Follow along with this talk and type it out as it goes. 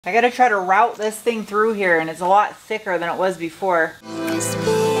I gotta try to route this thing through here, and it's a lot thicker than it was before.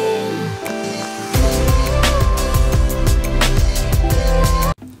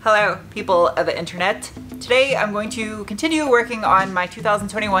 Hello, people of the internet. Today I'm going to continue working on my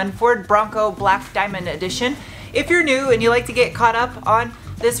 2021 Ford Bronco Black Diamond Edition. If you're new and you like to get caught up on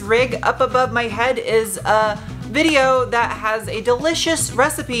this rig, up above my head is a video that has a delicious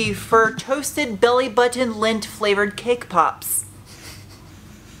recipe for toasted belly button lint flavored cake pops.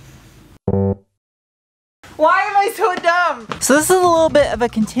 Why am I so dumb? So this is a little bit of a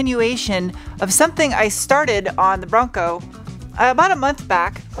continuation of something I started on the Bronco about a month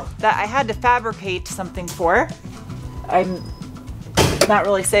back that I had to fabricate something for. I'm not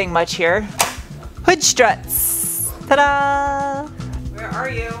really saying much here. Hood struts. Ta-da! Where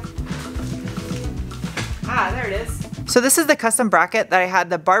are you? Ah, there it is. So this is the custom bracket that I had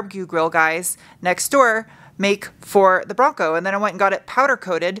the barbecue grill guys next door make for the Bronco, and then I went and got it powder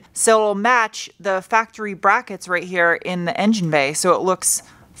coated so it'll match the factory brackets right here in the engine bay, so it looks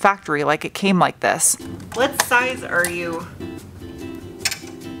factory, like it came like this. What size are you?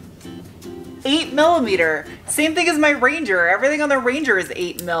 8mm. Same thing as my Ranger. Everything on the Ranger is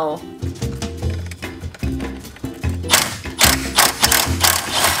 8mm.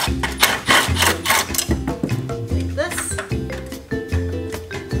 Like this.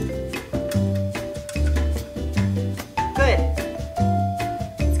 Good.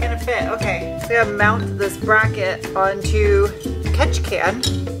 It's gonna fit. Okay, so I'm gonna mount this bracket onto the catch can.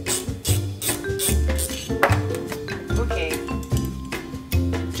 Okay.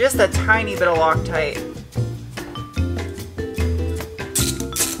 Just a tiny bit of Loctite.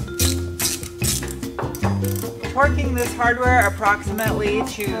 Torquing this hardware approximately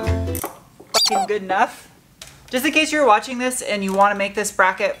to fucking good enough. Just in case you're watching this and you want to make this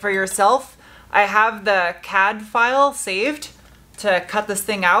bracket for yourself, I have the CAD file saved to cut this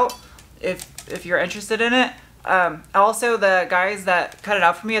thing out if you're interested in it. Also, the guys that cut it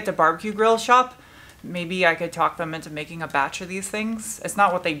out for me at the barbecue grill shop, maybe I could talk them into making a batch of these things. It's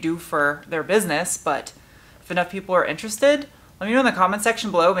not what they do for their business, but if enough people are interested, let me know in the comment section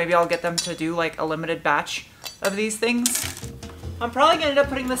below. Maybe I'll get them to do like a limited batch of these things. I'm probably gonna end up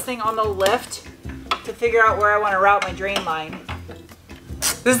putting this thing on the lift to figure out where I want to route my drain line.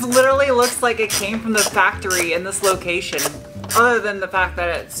 This literally looks like it came from the factory in this location. Other than the fact that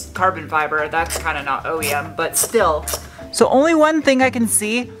it's carbon fiber, that's kind of not OEM, but still. So only one thing I can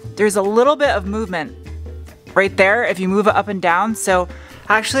see, there's a little bit of movement right there if you move it up and down. So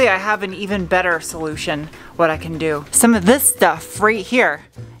actually I have an even better solution what I can do. Some of this stuff right here,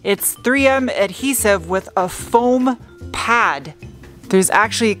 it's 3M adhesive with a foam pad. There's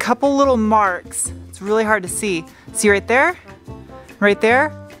actually a couple little marks. It's really hard to see. See right there? Right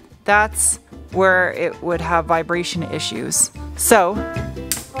there? That's where it would have vibration issues. So,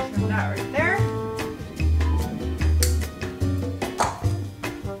 turn that right there.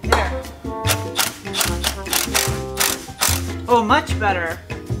 There. Oh, much better.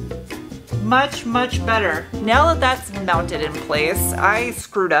 Much, much better. Now that that's mounted in place, I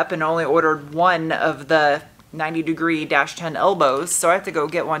screwed up and only ordered one of the 90° -10 elbows, so I have to go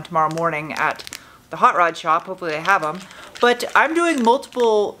get one tomorrow morning at the hot rod shop. Hopefully they have them. But I'm doing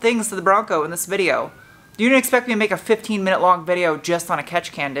multiple things to the Bronco in this video. You didn't expect me to make a 15-minute long video just on a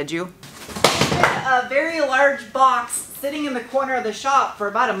catch can, did you? A very large box sitting in the corner of the shop for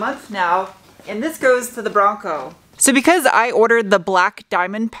about a month now, and this goes to the Bronco. So because I ordered the black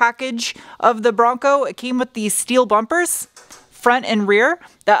diamond package of the Bronco, it came with these steel bumpers, front and rear,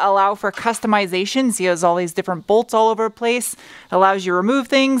 that allow for customization. See, it has all these different bolts all over the place. It allows you to remove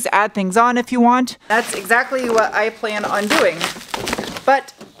things, add things on if you want. That's exactly what I plan on doing.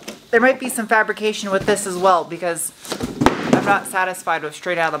 But there might be some fabrication with this as well because I'm not satisfied with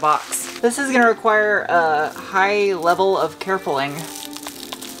straight out of the box. This is going to require a high level of carefuling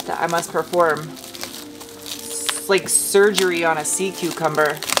that I must perform. It's like surgery on a sea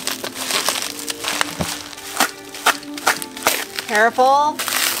cucumber. Careful.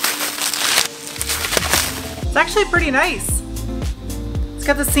 It's actually pretty nice. It's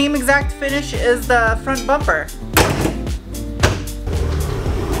got the same exact finish as the front bumper.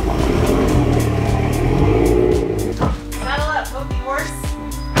 Saddle up, pokey horse.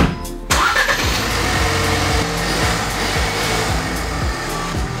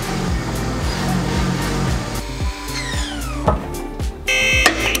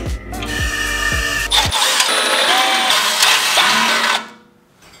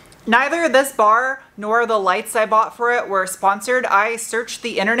 Neither this bar nor the lights I bought for it were sponsored. I searched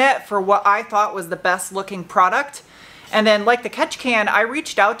the internet for what I thought was the best looking product. And then like the catch can, I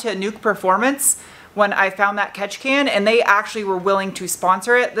reached out to Nuke Performance, when I found that catch can, and they actually were willing to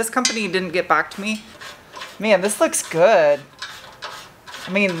sponsor it. This company didn't get back to me. Man, this looks good.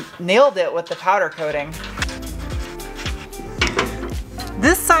 I mean, nailed it with the powder coating.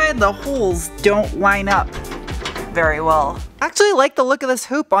 This side, the holes don't line up very well. I actually like the look of this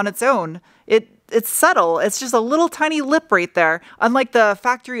hoop on its own. It's subtle. It's just a little tiny lip right there, unlike the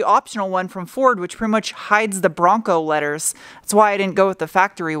factory optional one from Ford, which pretty much hides the Bronco letters. That's why I didn't go with the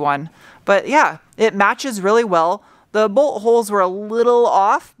factory one. But yeah, it matches really well. The bolt holes were a little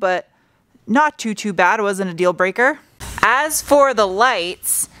off, but not too bad. It wasn't a deal breaker. As for the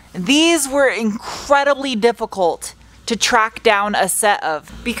lights, these were incredibly difficult to track down a set of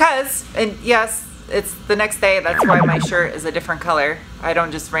because, and yes, it's the next day, that's why my shirt is a different color. I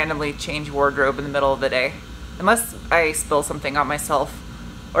don't just randomly change wardrobe in the middle of the day. Unless I spill something on myself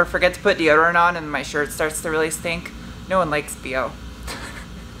or forget to put deodorant on and my shirt starts to really stink. No one likes BO.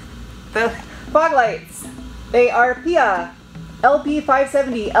 The fog lights, they are PIA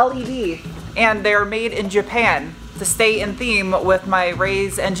LP570 LED and they're made in Japan to stay in theme with my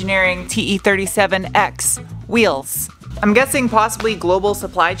Ray's Engineering TE37X wheels. I'm guessing possibly global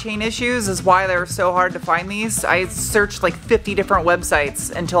supply chain issues is why they're so hard to find these. I searched like 50 different websites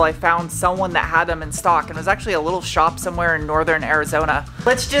until I found someone that had them in stock, and it was actually a little shop somewhere in northern Arizona.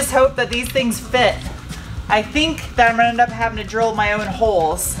 Let's just hope that these things fit. I think that I'm gonna end up having to drill my own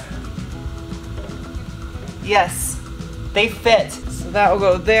holes. Yes, they fit. So that will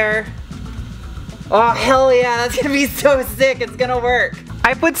go there. Oh, hell yeah, that's gonna be so sick, it's gonna work.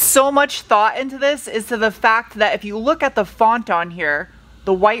 I put so much thought into this is to the fact that if you look at the font on here,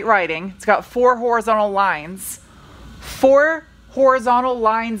 the white writing, it's got 4 horizontal lines. 4 horizontal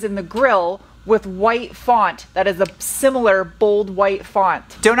lines in the grill with white font that is a similar bold white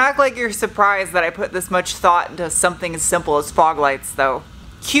font. Don't act like you're surprised that I put this much thought into something as simple as fog lights though.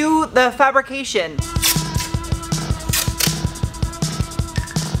 Cue the fabrication.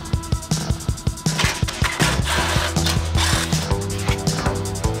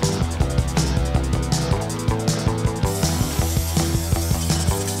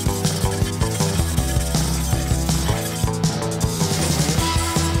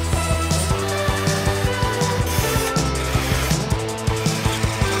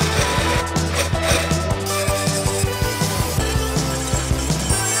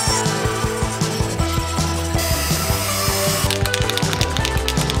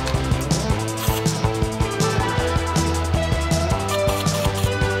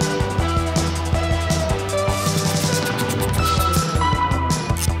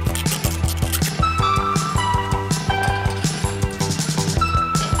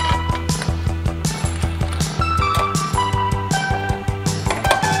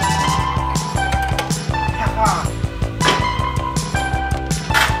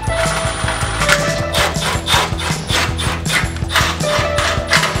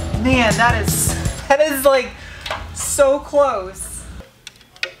 Man, that is like so close.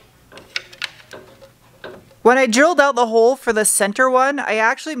 When I drilled out the hole for the center one, I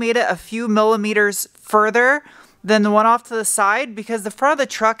actually made it a few millimeters further than the one off to the side because the front of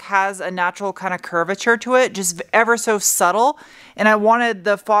the truck has a natural kind of curvature to it, just ever so subtle. And I wanted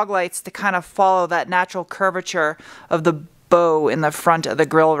the fog lights to kind of follow that natural curvature of the bow in the front of the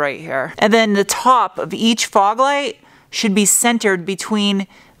grill right here. And then the top of each fog light should be centered between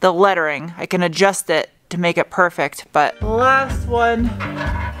the lettering. I can adjust it to make it perfect, but the last one.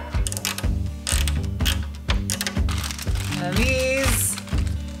 And these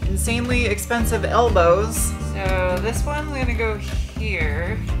insanely expensive elbows. So this one, I'm gonna go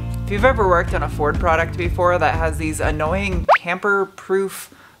here. If you've ever worked on a Ford product before that has these annoying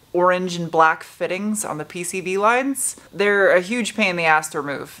tamper-proof orange and black fittings on the PCV lines, they're a huge pain in the ass to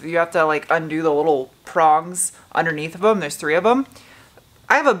remove. You have to like undo the little prongs underneath of them. There's 3 of them.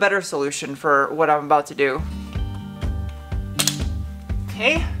 I have a better solution for what I'm about to do.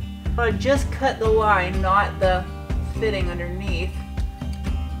 Okay, I just cut the line, not the fitting underneath.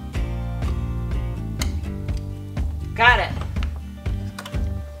 Got it.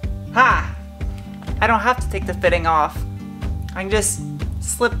 Ha! I don't have to take the fitting off. I can just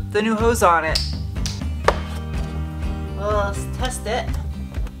slip the new hose on it. Well, let's test it.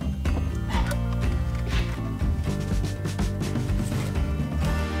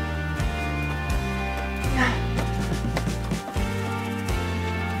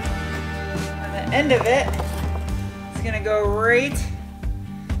 End of it is gonna go right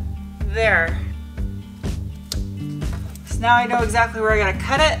there. So now I know exactly where I gotta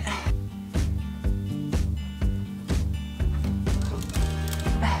cut it.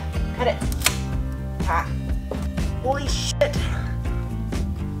 Cut it. Ah. Holy shit.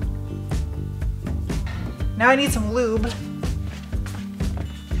 Now I need some lube.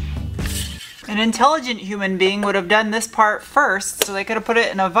 An intelligent human being would have done this part first, so they could have put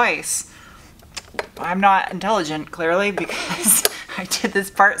it in a vise. I'm not intelligent, clearly, because I did this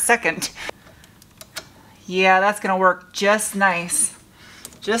part second. Yeah, that's gonna work just nice.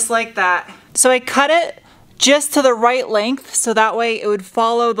 Just like that. So I cut it just to the right length, so that way it would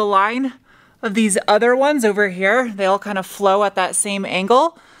follow the line of these other ones over here. They all kind of flow at that same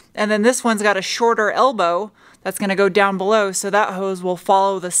angle. And then this one's got a shorter elbow that's gonna go down below, so that hose will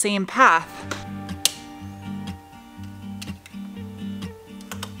follow the same path.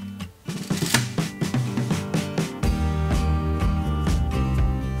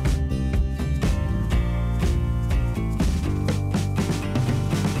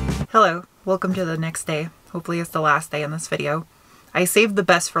 Hello, welcome to the next day. Hopefully it's the last day in this video. I saved the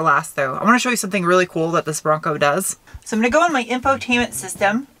best for last though. I want to show you something really cool that this Bronco does. So I'm going to go in my infotainment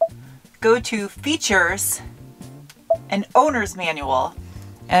system, go to Features and Owner's Manual.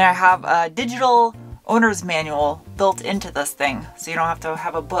 And I have a digital owner's manual built into this thing, so you don't have to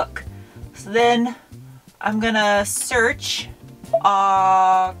have a book. So then I'm going to search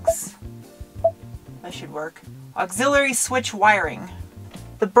that should work. Auxiliary switch wiring.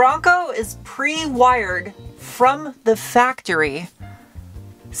 The Bronco is pre-wired from the factory.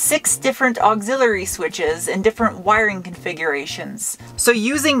 6 different auxiliary switches in different wiring configurations. So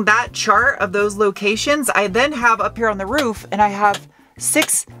using that chart of those locations, I then have up here on the roof, and I have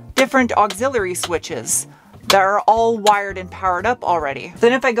 6 different auxiliary switches that are all wired and powered up already.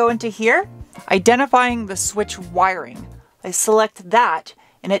 Then if I go into here, identifying the switch wiring, I select that,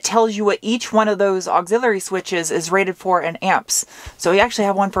 and it tells you what each one of those auxiliary switches is rated for in amps. So we actually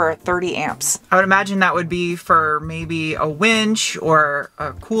have one for 30 amps. I would imagine that would be for maybe a winch or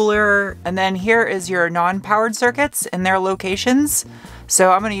a cooler. And then here is your non-powered circuits and their locations.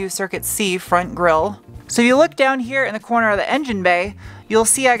 So I'm gonna use circuit C, front grille. So if you look down here in the corner of the engine bay, you'll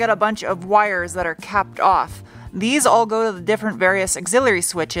see I got a bunch of wires that are capped off. These all go to the different various auxiliary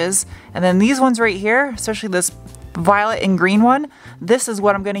switches. And then these ones right here, especially this violet and green one, this is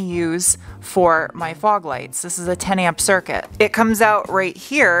what I'm going to use for my fog lights. This is a 10 amp circuit. It comes out right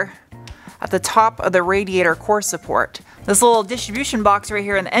here at the top of the radiator core support. This little distribution box right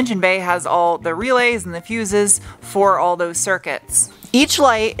here in the engine bay has all the relays and the fuses for all those circuits. Each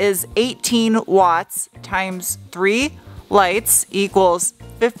light is 18 watts times 3 lights equals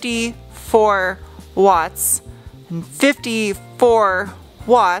 54 watts, and 54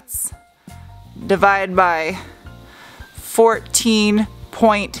 watts divided by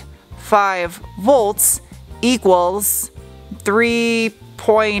 14.5 volts equals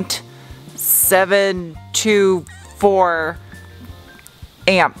 3.724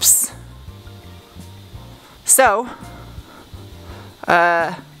 amps. So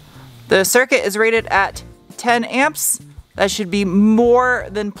the circuit is rated at 10 amps. That should be more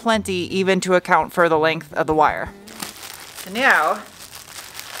than plenty even to account for the length of the wire. So now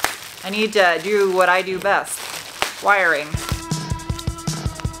I need to do what I do best. Wiring.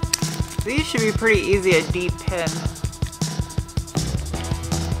 These should be pretty easy to de-pin.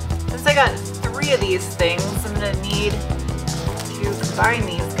 Since I got 3 of these things, I'm gonna need to combine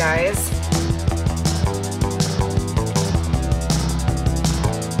these guys.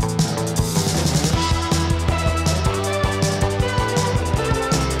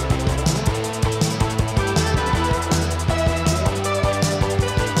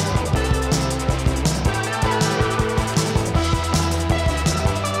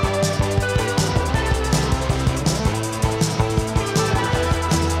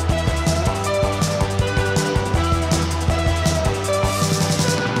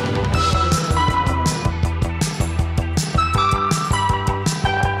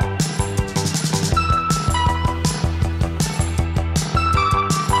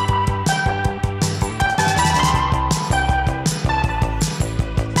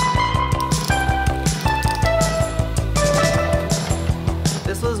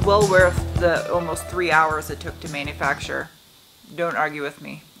 Well worth the almost 3 hours it took to manufacture. Don't argue with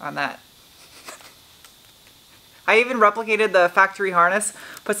me on that. I even replicated the factory harness,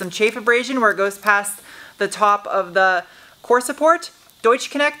 put some chafe abrasion where it goes past the top of the core support, Deutsch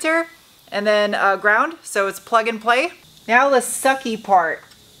connector, and then ground, so it's plug and play. Now the sucky part.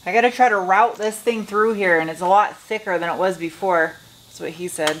 I gotta try to route this thing through here, and it's a lot thicker than it was before. That's what he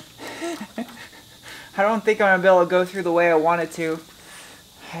said. I don't think I'm gonna be able to go through the way I wanted to.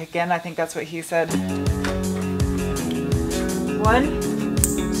 Again, I think that's what he said. 1,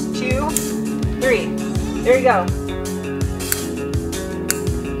 2, 3. There you go.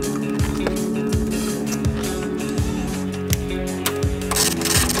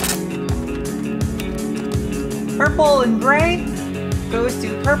 purple and gray goes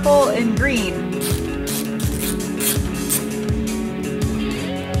to purple and green.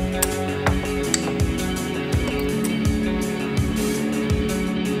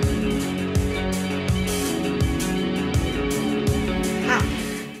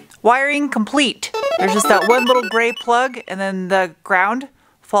 Wiring complete. There's just that one little gray plug and then the ground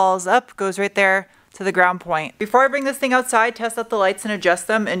falls up, goes right there to the ground point. Before I bring this thing outside, test out the lights and adjust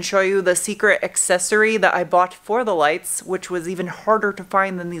them and show you the secret accessory that I bought for the lights, which was even harder to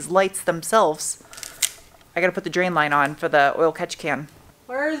find than these lights themselves. I gotta put the drain line on for the oil catch can.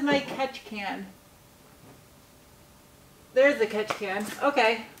 Where is my catch can? There's the catch can.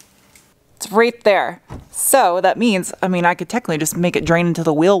 Okay. It's right there. So that means, I mean, I could technically just make it drain into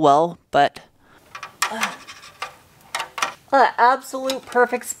the wheel well, but an absolute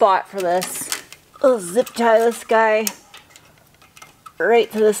perfect spot for this. I'll zip tie this guy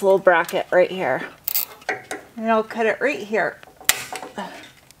right to this little bracket right here. And I'll cut it right here.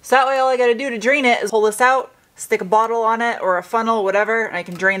 So that way all I gotta do to drain it is pull this out, stick a bottle on it or a funnel, whatever, and I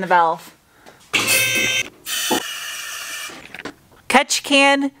can drain the valve. Catch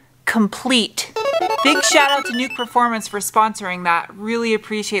can complete. Big shout out to Nuke Performance for sponsoring that. Really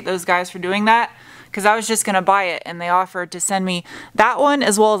appreciate those guys for doing that, because I was just gonna buy it and they offered to send me that one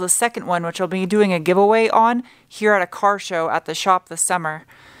as well as a second one, which I'll be doing a giveaway on here at a car show at the shop this summer.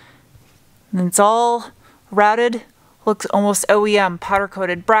 And it's all routed, looks almost OEM, powder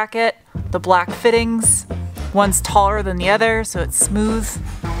coated bracket, the black fittings. One's taller than the other, so it's smooth.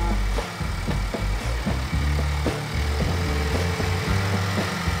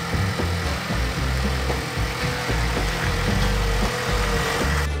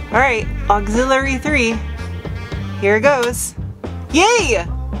 All right, auxiliary 3, here it goes. Yay!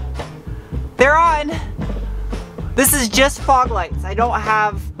 They're on. This is just fog lights. I don't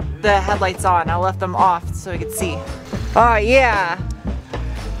have the headlights on. I left them off so I could see. Oh yeah,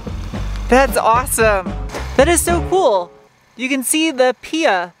 that's awesome. That is so cool. You can see the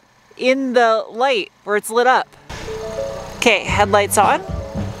PIA in the light where it's lit up. Okay, headlights on.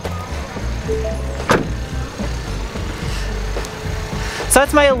 So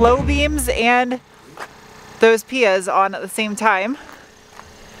that's my low beams and those PIAs on at the same time.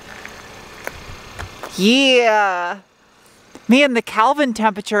 Yeah. Man, the Kelvin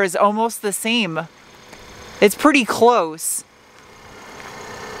temperature is almost the same. It's pretty close.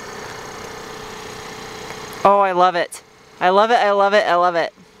 Oh, I love it. I love it, I love it, I love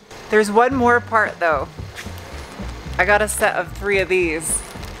it. There's one more part though. I got a set of 3 of these.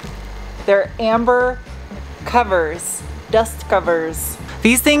 They're amber covers, dust covers.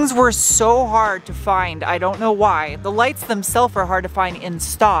 These things were so hard to find. I don't know why. The lights themselves are hard to find in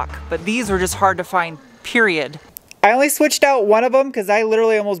stock, but these were just hard to find, period. I only switched out one of them because I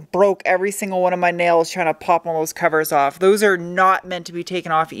literally almost broke every single one of my nails trying to pop all those covers off. Those are not meant to be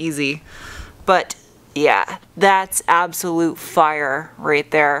taken off easy. But yeah, that's absolute fire right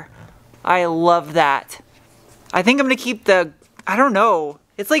there. I love that. I think I'm gonna keep the, I don't know.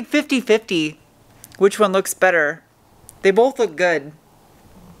 It's like 50-50 which one looks better. They both look good.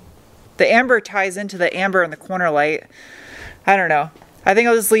 The amber ties into the amber in the corner light. I don't know. I think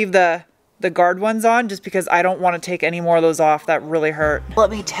I'll just leave the guard ones on just because I don't want to take any more of those off. That really hurt.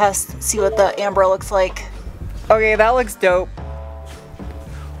 Let me test, see what the amber looks like. Okay, that looks dope.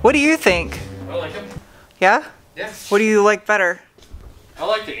 What do you think? I like them. Yeah? Yeah. What do you like better? I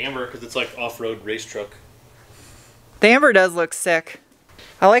like the amber because it's like off-road race truck. The amber does look sick.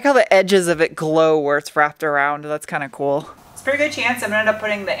 I like how the edges of it glow where it's wrapped around. That's kind of cool. It's a pretty good chance I'm going to end up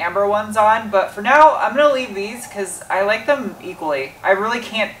putting the amber ones on, but for now I'm going to leave these because I like them equally. I really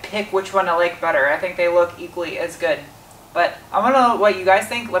can't pick which one I like better. I think they look equally as good. But I want to know what you guys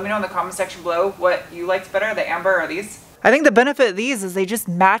think. Let me know in the comment section below what you liked better, the amber or these. I think the benefit of these is they just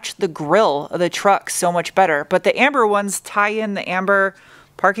match the grille of the truck so much better. But the amber ones tie in the amber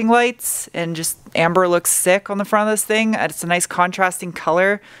parking lights, and just amber looks sick on the front of this thing. It's a nice contrasting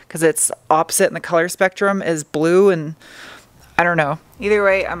color because it's opposite in the color spectrum is blue, and I don't know. Either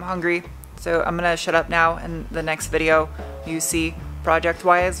way, I'm hungry, so I'm gonna shut up now, and the next video you see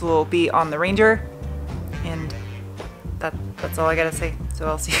project-wise will be on the Ranger, and that's all I gotta say. So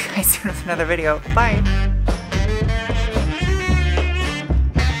I'll see you guys soon with another video. Bye!